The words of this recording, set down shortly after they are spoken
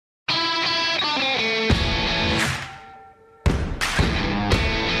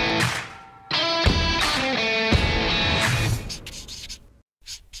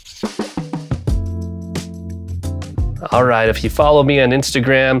All right, if you follow me on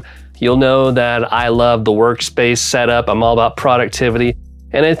Instagram, you'll know that I love the workspace setup. I'm all about productivity.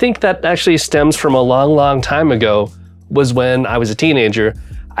 And I think that actually stems from a long, long time ago, was when I was a teenager.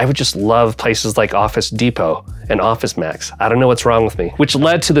 I would just love places like Office Depot and Office Max. I don't know what's wrong with me, which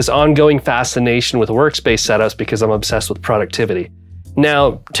led to this ongoing fascination with workspace setups because I'm obsessed with productivity.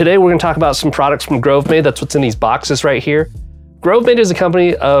 Now, today we're gonna talk about some products from Grovemade. That's what's in these boxes right here. Grovemade is a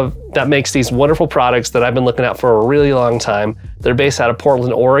company that makes these wonderful products that I've been looking at for a really long time. They're based out of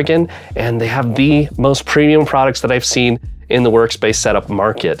Portland, Oregon, and they have the most premium products that I've seen in the workspace setup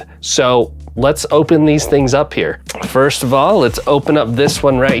market. So let's open these things up here. First of all, let's open up this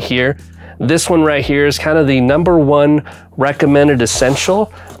one right here. This one right here is kind of the #1 recommended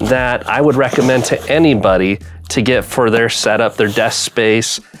essential that I would recommend to anybody to get for their setup, their desk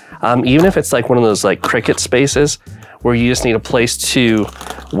space. Even if it's like one of those like Cricut spaces where you just need a place to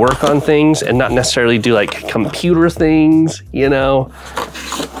work on things and not necessarily do like computer things, you know,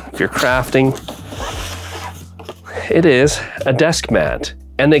 if you're crafting. It is a desk mat.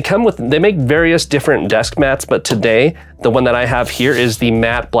 And they make various different desk mats, but today, the one that I have here is the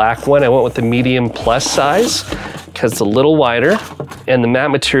matte black one. I went with the medium plus size because it's a little wider and the matte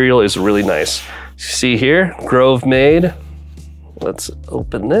material is really nice. See here, Grovemade. Let's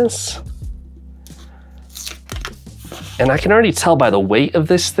open this. And I can already tell by the weight of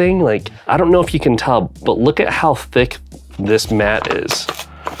this thing, like, I don't know if you can tell, but look at how thick this mat is.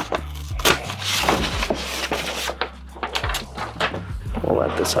 I'll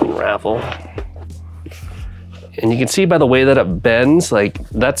let this unravel. And you can see by the way that it bends, like,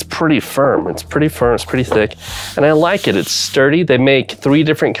 that's pretty firm. It's pretty firm, it's pretty thick. And I like it, it's sturdy. They make 3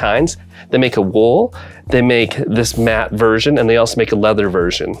 different kinds. They make a wool, they make this matte version, and they also make a leather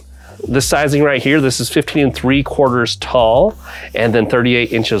version. The sizing right here, this is 15 3/4 tall and then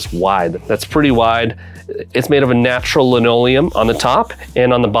 38 inches wide. That's pretty wide. It's made of a natural linoleum on the top,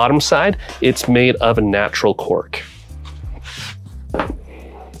 and on the bottom side, it's made of a natural cork.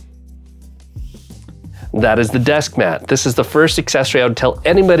 That is the desk mat. This is the first accessory I would tell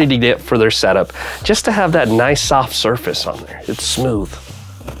anybody to get for their setup, just to have that nice soft surface on there. It's smooth.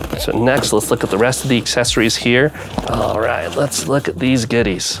 So next, let's look at the rest of the accessories here. All right, let's look at these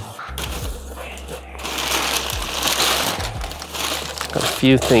goodies. Got a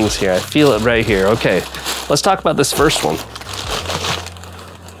few things here. I feel it right here. Okay, let's talk about this first one.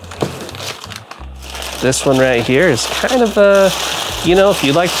 This one right here is kind of a, you know, if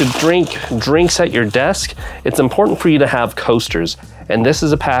you like to drink drinks at your desk, it's important for you to have coasters. And this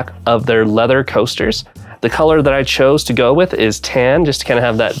is a pack of their leather coasters. The color that I chose to go with is tan, just to kind of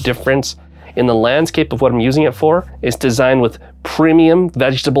have that difference in the landscape of what I'm using it for. It's designed with premium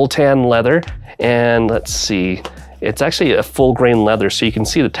vegetable tan leather. And let's see, it's actually a full grain leather, so you can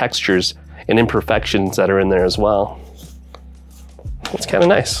see the textures and imperfections that are in there as well. It's kind of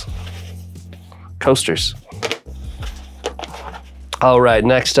nice. Coasters. All right,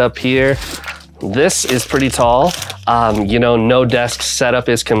 next up here, this is pretty tall. You know, no desk setup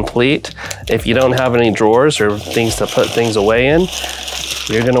is complete. If you don't have any drawers or things to put things away in,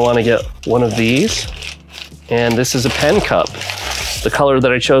 you're gonna wanna get one of these. And this is a pen cup. The color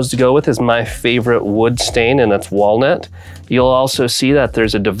that I chose to go with is my favorite wood stain, and that's walnut. You'll also see that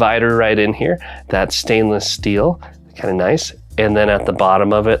there's a divider right in here. That's stainless steel, kind of nice. And then at the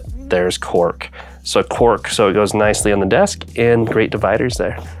bottom of it, there's cork. So cork, so it goes nicely on the desk, and great dividers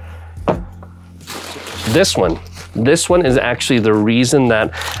there. This one is actually the reason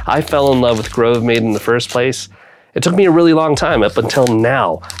that I fell in love with Grovemade in the first place. It took me a really long time up until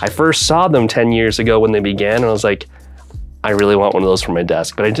now. I first saw them 10 years ago when they began, and I was like, I really want one of those for my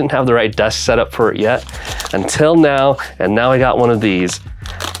desk, but I didn't have the right desk setup for it yet until now, and now I got one of these.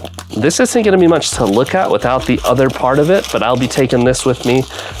 This isn't gonna be much to look at without the other part of it, but I'll be taking this with me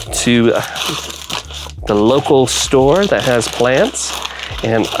to the local store that has plants,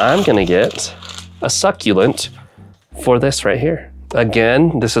 and I'm gonna get a succulent for this right here.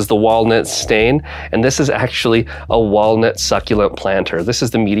 Again, this is the walnut stain, and this is actually a walnut succulent planter. This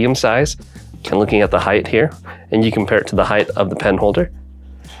is the medium size. Looking at the height here, and you compare it to the height of the pen holder.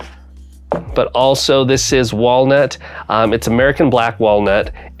 But also this is walnut. It's American black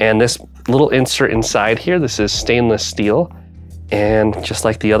walnut, and this little insert inside here, this is stainless steel. And just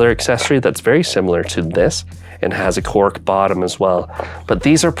like the other accessory that's very similar to this, and has a cork bottom as well. But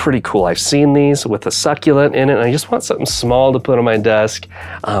these are pretty cool. I've seen these with a succulent in it, and I just want something small to put on my desk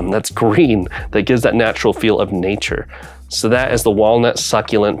that's green, that gives that natural feel of nature. So that is the walnut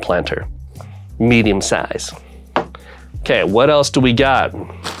succulent planter, medium size. Okay, what else do we got?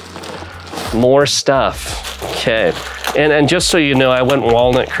 More stuff. Okay, And just so you know, I went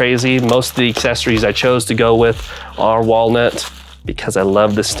walnut crazy. Most of the accessories I chose to go with are walnut because I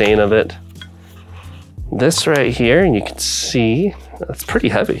love the stain of it. This right here, and you can see, it's pretty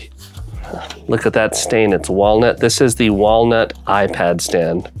heavy. Look at that stain, it's walnut. This is the walnut iPad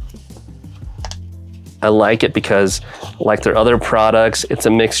stand. I like it because, like their other products, it's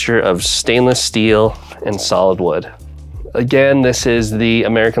a mixture of stainless steel and solid wood. Again, this is the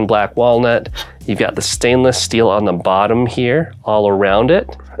American Black Walnut. You've got the stainless steel on the bottom here, all around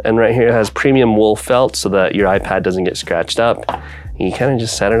it. And right here it has premium wool felt so that your iPad doesn't get scratched up. You kind of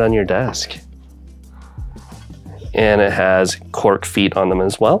just set it on your desk. And it has cork feet on them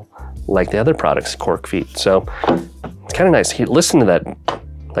as well, like the other products, cork feet. So it's kind of nice. Listen to that,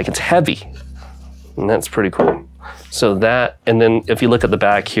 like it's heavy, and that's pretty cool. So that, and then if you look at the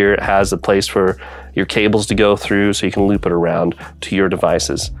back here, it has a place for your cables to go through so you can loop it around to your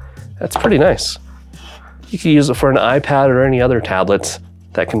devices. That's pretty nice. You can use it for an iPad or any other tablets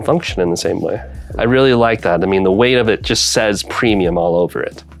that can function in the same way. I really like that. I mean, the weight of it just says premium all over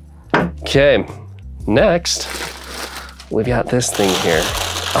it. Okay, next, we've got this thing here.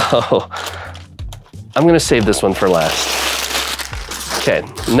 Oh, I'm gonna save this one for last. Okay,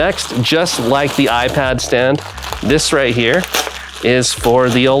 next, just like the iPad stand, this right here is for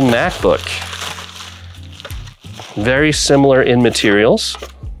the old MacBook. Very similar in materials.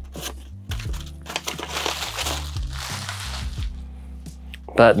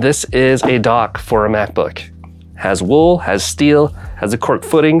 But this is a dock for a MacBook. Has wool, has steel, has the cork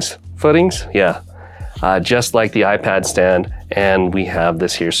footings, yeah. Just like the iPad stand, and we have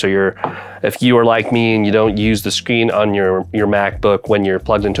this here. So if you are like me and you don't use the screen on your MacBook when you're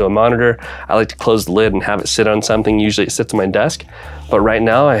plugged into a monitor, I like to close the lid and have it sit on something. Usually it sits on my desk, but right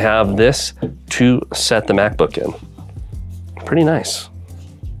now I have this to set the MacBook in. Pretty nice.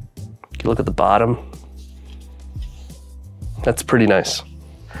 You look at the bottom. That's pretty nice.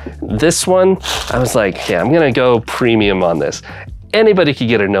 This one, I was like, yeah, I'm gonna go premium on this. Anybody could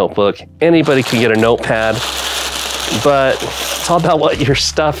get a notebook, anybody could get a notepad, but it's all about what your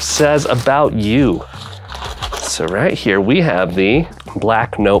stuff says about you. So right here, we have the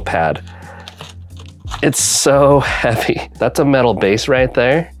black notepad. It's so heavy. That's a metal base right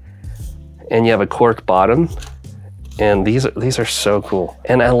there. And you have a cork bottom. And these are so cool.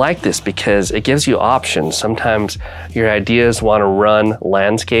 And I like this because it gives you options. Sometimes your ideas want to run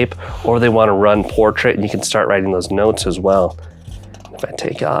landscape or they want to run portrait, and you can start writing those notes as well. If I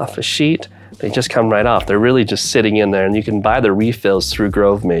take off a sheet, they just come right off. They're really just sitting in there, and you can buy the refills through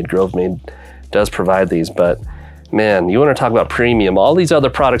Grovemade. Grovemade does provide these, but man, you want to talk about premium. All these other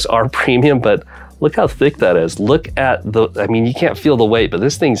products are premium, but look how thick that is. Look at I mean, you can't feel the weight, but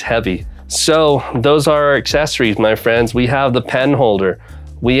this thing's heavy. So those are our accessories, my friends. We have the pen holder,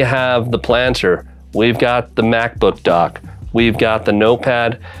 we have the planter, we've got the MacBook dock, we've got the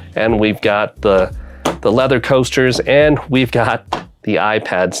notepad, and we've got the leather coasters, and we've got the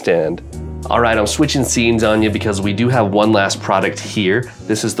iPad stand. All right, I'm switching scenes on you because we do have one last product here.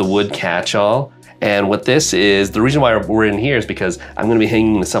 This is the wood catch-all. And what this is, the reason why we're in here is because I'm gonna be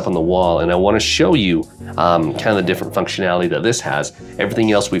hanging this up on the wall, and I wanna show you kind of the different functionality that this has.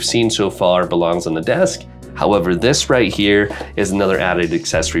 Everything else we've seen so far belongs on the desk. However, this right here is another added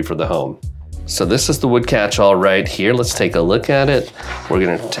accessory for the home. So this is the wood catch-all right here. Let's take a look at it. We're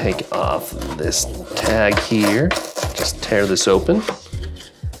gonna take off this tag here. Just tear this open.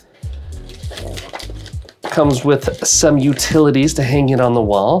 Comes with some utilities to hang it on the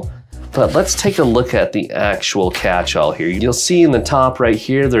wall. But let's take a look at the actual catch-all here. You'll see in the top right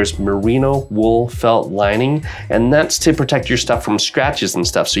here, there's merino wool felt lining, and that's to protect your stuff from scratches and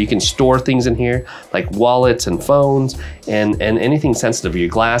stuff. So you can store things in here, like wallets and phones, and anything sensitive, your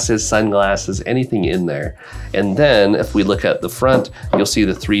glasses, sunglasses, anything in there. And then if we look at the front, you'll see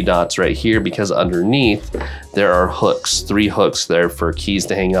the 3 dots right here, because underneath there are hooks, 3 hooks there for keys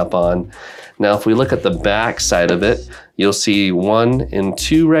to hang up on. Now, if we look at the back side of it, you'll see 1 and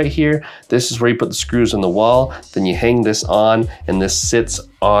 2 right here. This is where you put the screws in the wall, then you hang this on, and this sits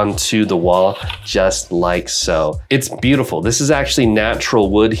onto the wall just like so. It's beautiful. This is actually natural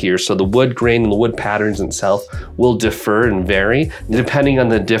wood here, so the wood grain and the wood patterns itself will differ and vary depending on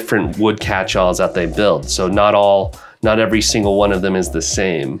the different wood catch-alls that they build. So not every single one of them is the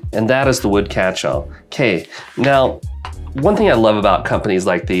same. And that is the wood catch-all. Okay, now, one thing I love about companies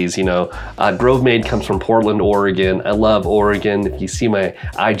like these, you know, Grovemade comes from Portland, Oregon. I love Oregon. If you see my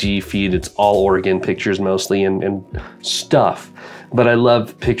IG feed, it's all Oregon pictures mostly and stuff. But I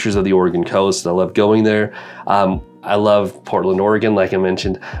love pictures of the Oregon coast. I love going there. I love Portland, Oregon, like I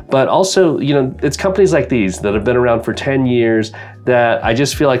mentioned, but also, you know, it's companies like these that have been around for 10 years that I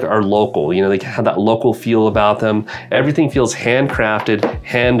just feel like are local. You know, they have that local feel about them. Everything feels handcrafted,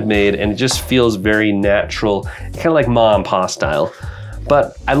 handmade, and it just feels very natural, kind of like ma and pa style.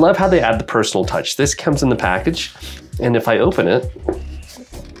 But I love how they add the personal touch. This comes in the package, and if I open it,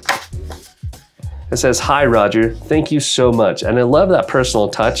 it says, "Hi, Roger, thank you so much." And I love that personal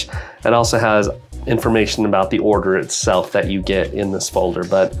touch. It also has information about the order itself that you get in this folder.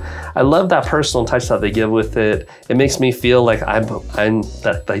 But I love that personal touch that they give with it. It makes me feel like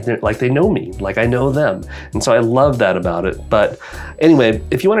like they know me, like I know them. And so I love that about it. But anyway,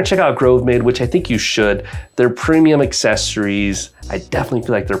 if you want to check out Grovemade, which I think you should, they're premium accessories. I definitely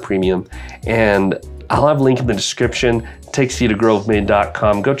feel like they're premium. And I'll have a link in the description. It takes you to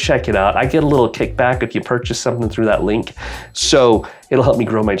grovemade.com. Go check it out. I get a little kickback if you purchase something through that link. So it'll help me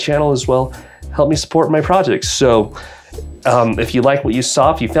grow my channel as well, help me support my projects. So if you like what you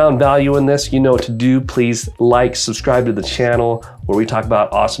saw, if you found value in this, you know what to do. Please like, subscribe to the channel where we talk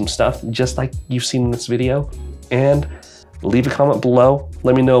about awesome stuff, just like you've seen in this video. And leave a comment below.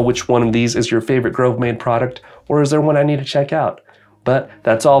 Let me know which one of these is your favorite Grovemade product, or is there one I need to check out? But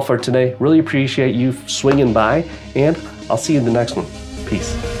that's all for today. Really appreciate you swinging by, and I'll see you in the next one.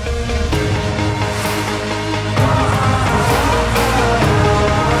 Peace.